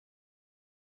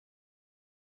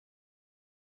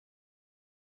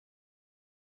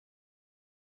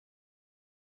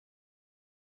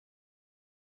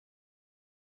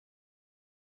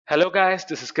Hello guys,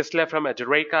 this is Kisle from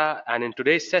Edureka, and in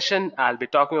today's session I'll be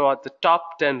talking about the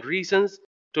top 10 reasons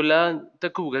to learn the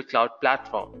Google Cloud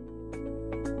Platform.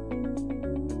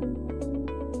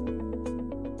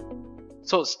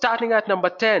 So starting at number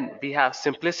 10, we have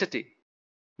simplicity.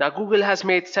 Now Google has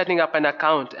made setting up an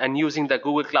account and using the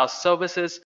Google Cloud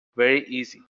services very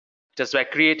easy. Just by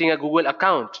creating a Google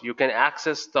account, you can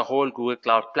access the whole Google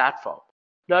Cloud Platform.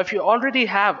 Now if you already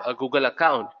have a Google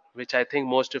account, which I think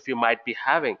most of you might be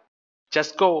having,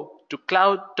 just go to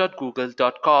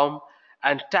cloud.google.com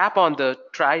and tap on the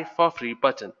Try for Free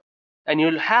button, and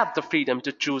you'll have the freedom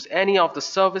to choose any of the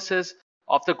services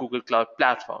of the Google Cloud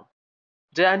Platform.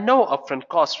 There are no upfront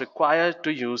costs required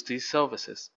to use these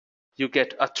services. You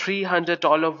get a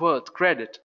 $300 worth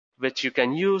credit, which you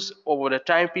can use over a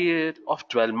time period of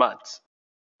 12 months.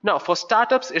 Now, for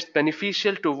startups, it's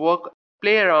beneficial to work,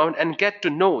 play around, and get to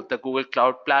know the Google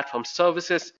Cloud Platform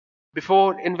services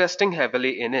before investing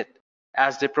heavily in it,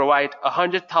 as they provide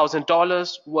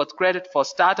 $100,000 worth credit for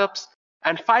startups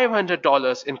and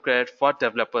 $500 in credit for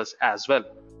developers as well.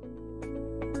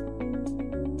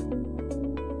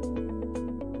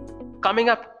 Coming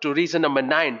up to reason number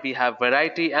 9, we have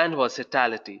variety and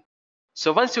versatility.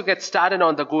 So once you get started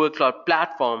on the Google Cloud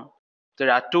Platform,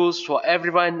 there are tools for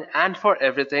everyone and for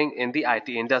everything in the IT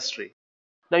industry.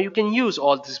 Now you can use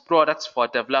all these products for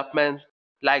development,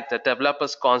 like the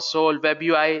Developers Console, Web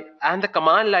UI, and the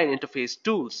command line interface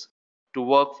tools to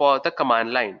work for the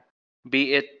command line,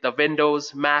 be it the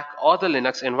Windows, Mac, or the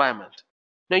Linux environment.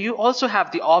 Now you also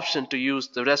have the option to use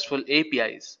the RESTful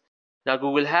APIs. Now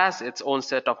Google has its own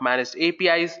set of managed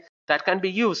APIs that can be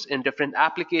used in different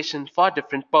applications for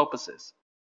different purposes.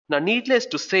 Now needless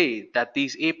to say that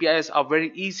these APIs are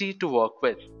very easy to work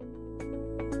with.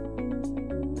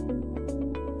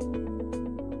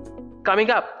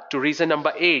 Coming up to reason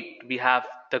number 8, we have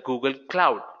the Google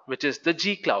Cloud, which is the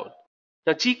𝐤𝐞.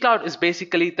 Now 𝐤𝐞 is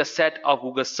basically the set of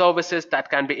Google services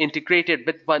that can be integrated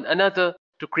with one another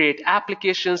to create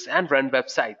applications and run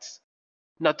websites.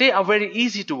 Now they are very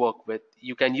easy to work with.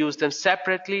 You can use them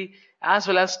separately as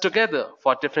well as together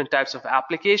for different types of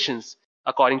applications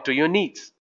according to your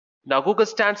needs. Now Google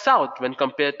stands out when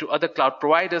compared to other cloud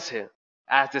providers here,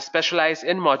 as they specialize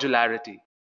in modularity.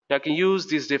 Now you can use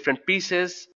these different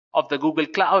pieces of the Google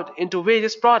Cloud into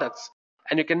various products,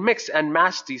 and you can mix and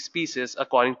match these pieces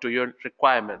according to your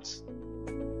requirements.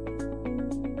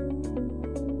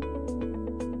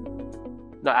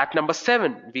 Now at number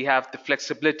 7, we have the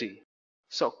flexibility.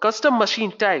 So custom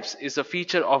machine types is a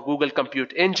feature of Google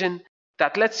Compute Engine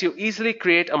that lets you easily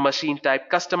create a machine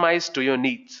type customized to your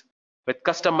needs. With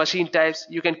custom machine types,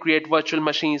 you can create virtual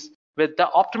machines with the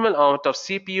optimal amount of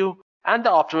CPU and the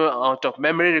optimal amount of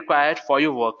memory required for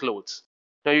your workloads.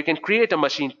 Now you can create a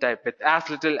machine type with as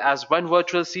little as one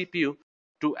virtual CPU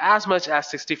to as much as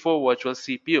 64 virtual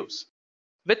CPUs.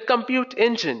 With Compute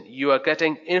Engine, you are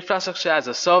getting infrastructure as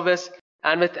a service,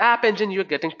 and with App Engine, you're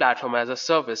getting platform as a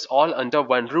service, all under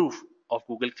one roof of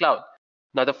Google Cloud.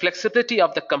 Now the flexibility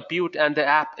of the Compute and the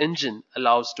App Engine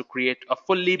allows to create a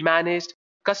fully managed,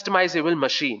 customizable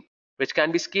machine, which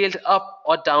can be scaled up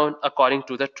or down according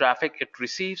to the traffic it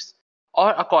receives or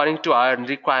according to our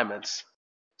requirements.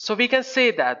 So we can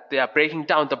say that they are breaking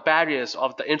down the barriers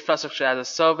of the infrastructure as a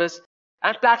service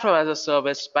and platform as a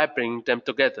service by bringing them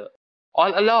together,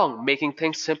 all along making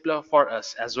things simpler for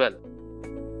us as well.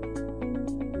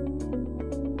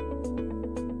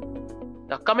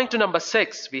 Now coming to number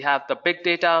 6, we have the big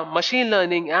data, machine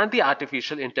learning, and the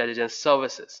artificial intelligence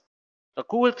services. The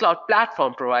Google Cloud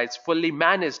Platform provides fully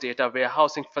managed data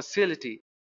warehousing facility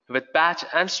with batch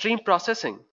and stream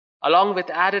processing, along with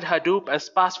added Hadoop and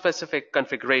Spark-specific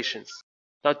configurations.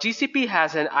 Now GCP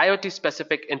has an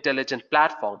IoT-specific intelligent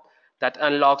platform that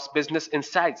unlocks business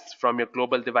insights from your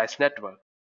global device network.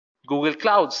 Google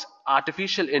Cloud's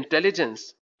artificial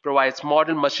intelligence provides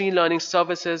modern machine learning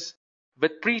services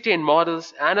with pre-trained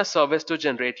models and a service to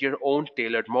generate your own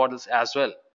tailored models as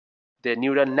well. Their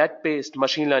neural net-based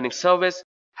machine learning service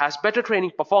has better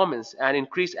training performance and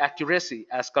increased accuracy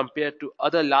as compared to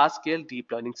other large-scale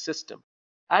deep learning systems.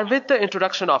 And with the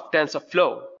introduction of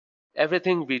TensorFlow,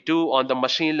 everything we do on the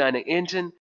machine learning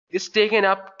engine is taken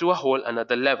up to a whole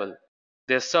another level.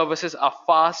 Their services are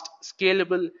fast,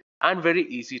 scalable, and very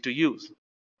easy to use.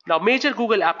 Now major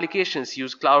Google applications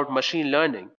use cloud machine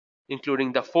learning,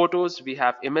 including the photos, we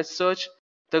have image search,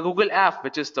 the Google app,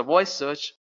 which is the voice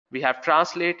search, we have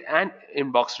translate, and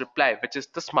inbox reply, which is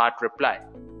the smart reply.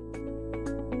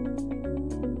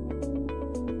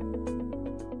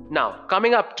 Now,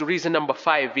 coming up to reason number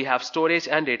 5, we have storage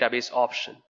and database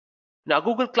option. Now,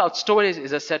 Google Cloud Storage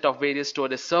is a set of various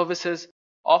storage services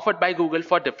offered by Google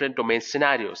for different domain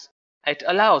scenarios. It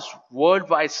allows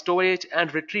worldwide storage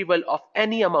and retrieval of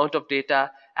any amount of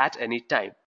data at any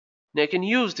time. Now you can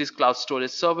use these cloud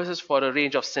storage services for a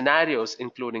range of scenarios,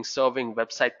 including serving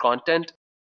website content,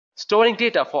 storing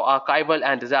data for archival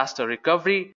and disaster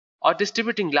recovery, or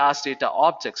distributing large data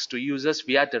objects to users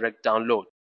via direct download.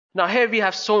 Now here we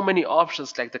have so many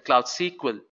options like the Cloud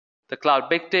SQL, the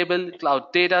Cloud Bigtable,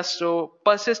 Cloud Data Store,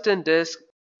 Persistent Disk,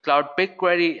 Cloud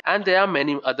BigQuery, and there are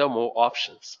many other more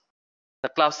options. The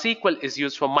Cloud SQL is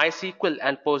used for MySQL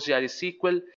and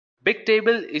PostgreSQL.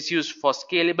 Bigtable is used for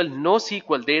scalable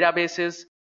NoSQL databases.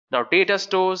 Now Data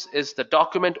Stores is the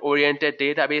document-oriented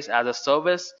database as a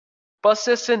service.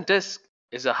 Persistent Disk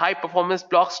is a high-performance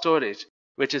block storage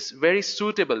which is very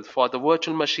suitable for the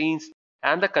virtual machines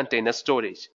and the container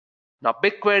storage. Now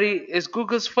BigQuery is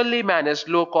Google's fully managed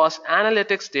low-cost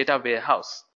analytics data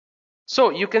warehouse.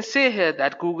 So you can say here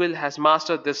that Google has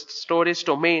mastered this storage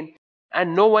domain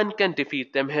and no one can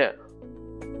defeat them here.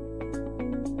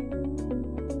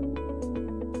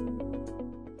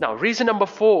 Now reason number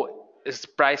 4 is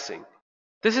pricing.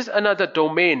 This is another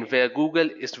domain where Google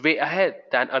is way ahead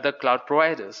than other cloud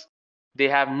providers. They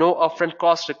have no upfront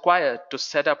cost required to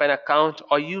set up an account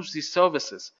or use these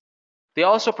services. They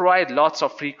also provide lots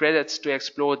of free credits to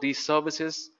explore these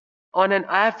services. On an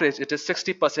average, it is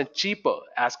 60% cheaper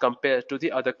as compared to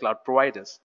the other cloud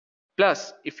providers.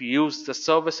 Plus, if you use the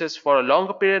services for a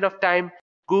longer period of time,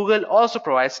 Google also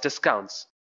provides discounts.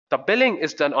 The billing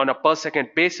is done on a per second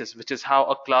basis, which is how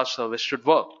a cloud service should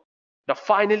work. Now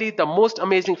finally, the most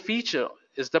amazing feature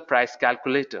is the price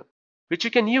calculator, which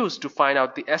you can use to find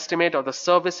out the estimate of the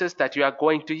services that you are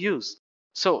going to use,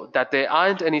 so that there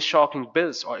aren't any shocking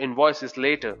bills or invoices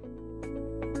later.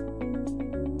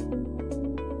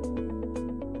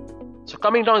 So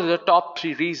coming down to the top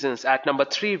 3 reasons, at number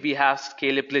 3 we have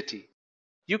scalability.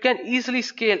 You can easily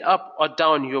scale up or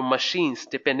down your machines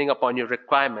depending upon your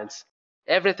requirements.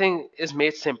 Everything is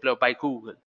made simpler by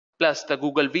Google. Plus, the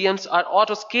Google VMs are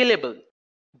auto-scalable.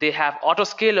 They have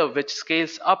autoscaler which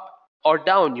scales up or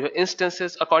down your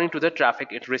instances according to the traffic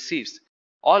it receives,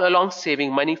 all along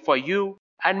saving money for you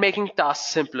and making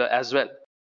tasks simpler as well.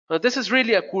 Now, this is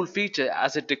really a cool feature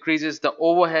as it decreases the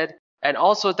overhead and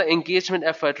also the engagement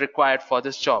effort required for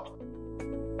this job.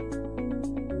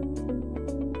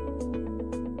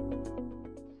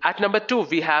 At number 2,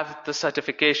 we have the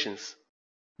certifications.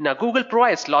 Now, Google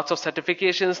provides lots of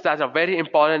certifications that are very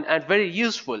important and very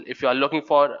useful if you are looking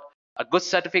for a good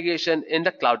certification in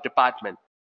the cloud department.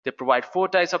 They provide 4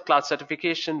 types of cloud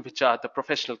certification, which are the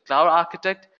Professional Cloud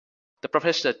Architect, the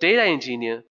Professional Data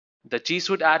Engineer, the G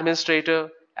Suite Administrator,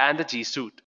 and the G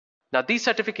Suite. Now, these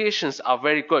certifications are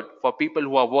very good for people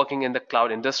who are working in the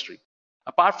cloud industry.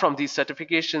 Apart from these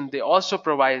certifications, they also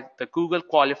provide the Google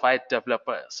Qualified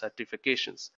Developer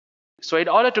certifications. So in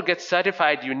order to get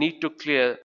certified, you need to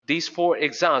clear these 4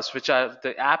 exams, which are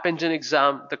the App Engine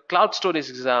exam, the Cloud Storage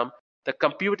exam, the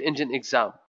Compute Engine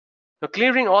exam. Now,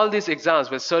 clearing all these exams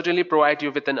will certainly provide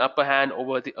you with an upper hand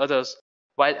over the others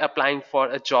while applying for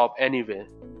a job anywhere.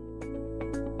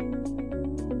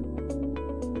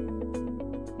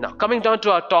 Now, coming down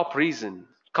to our top reason,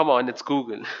 come on, it's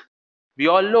Google. We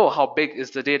all know how big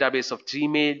is the database of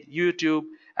Gmail, YouTube,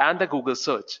 and the Google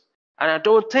search. And I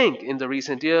don't think in the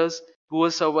recent years,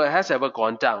 Google server has ever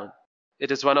gone down.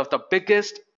 It is one of the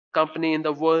biggest company in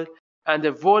the world, and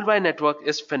their worldwide network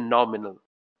is phenomenal.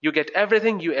 You get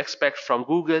everything you expect from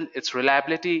Google, its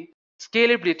reliability,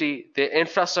 scalability, their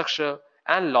infrastructure,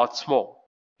 and lots more.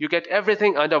 You get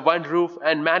everything under one roof,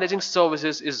 and managing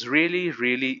services is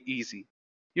really easy.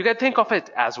 You can think of it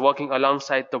as working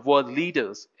alongside the world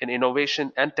leaders in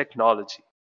innovation and technology.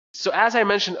 So as I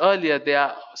mentioned earlier, they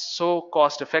are so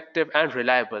cost effective and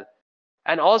reliable.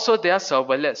 And also they are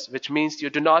serverless, which means you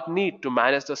do not need to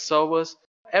manage the servers.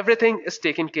 Everything is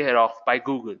taken care of by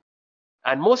Google.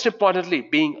 And most importantly,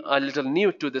 being a little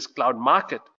new to this cloud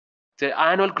market, their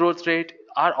annual growth rate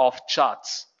are off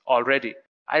charts already,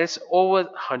 and it's over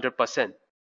 100%.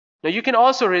 Now you can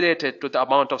also relate it to the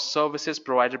amount of services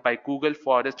provided by Google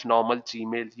for its normal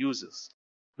Gmail users,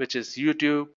 which is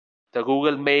YouTube, the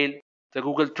Google Mail, the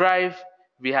Google Drive.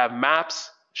 We have Maps,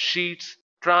 Sheets,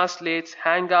 Translates,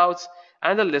 Hangouts,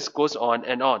 and the list goes on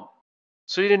and on.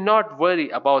 So you need not worry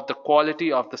about the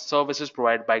quality of the services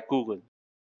provided by Google.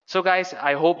 So guys,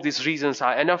 I hope these reasons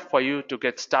are enough for you to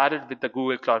get started with the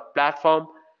Google Cloud Platform,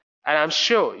 and I'm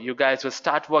sure you guys will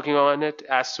start working on it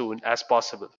as soon as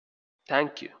possible.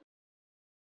 Thank you.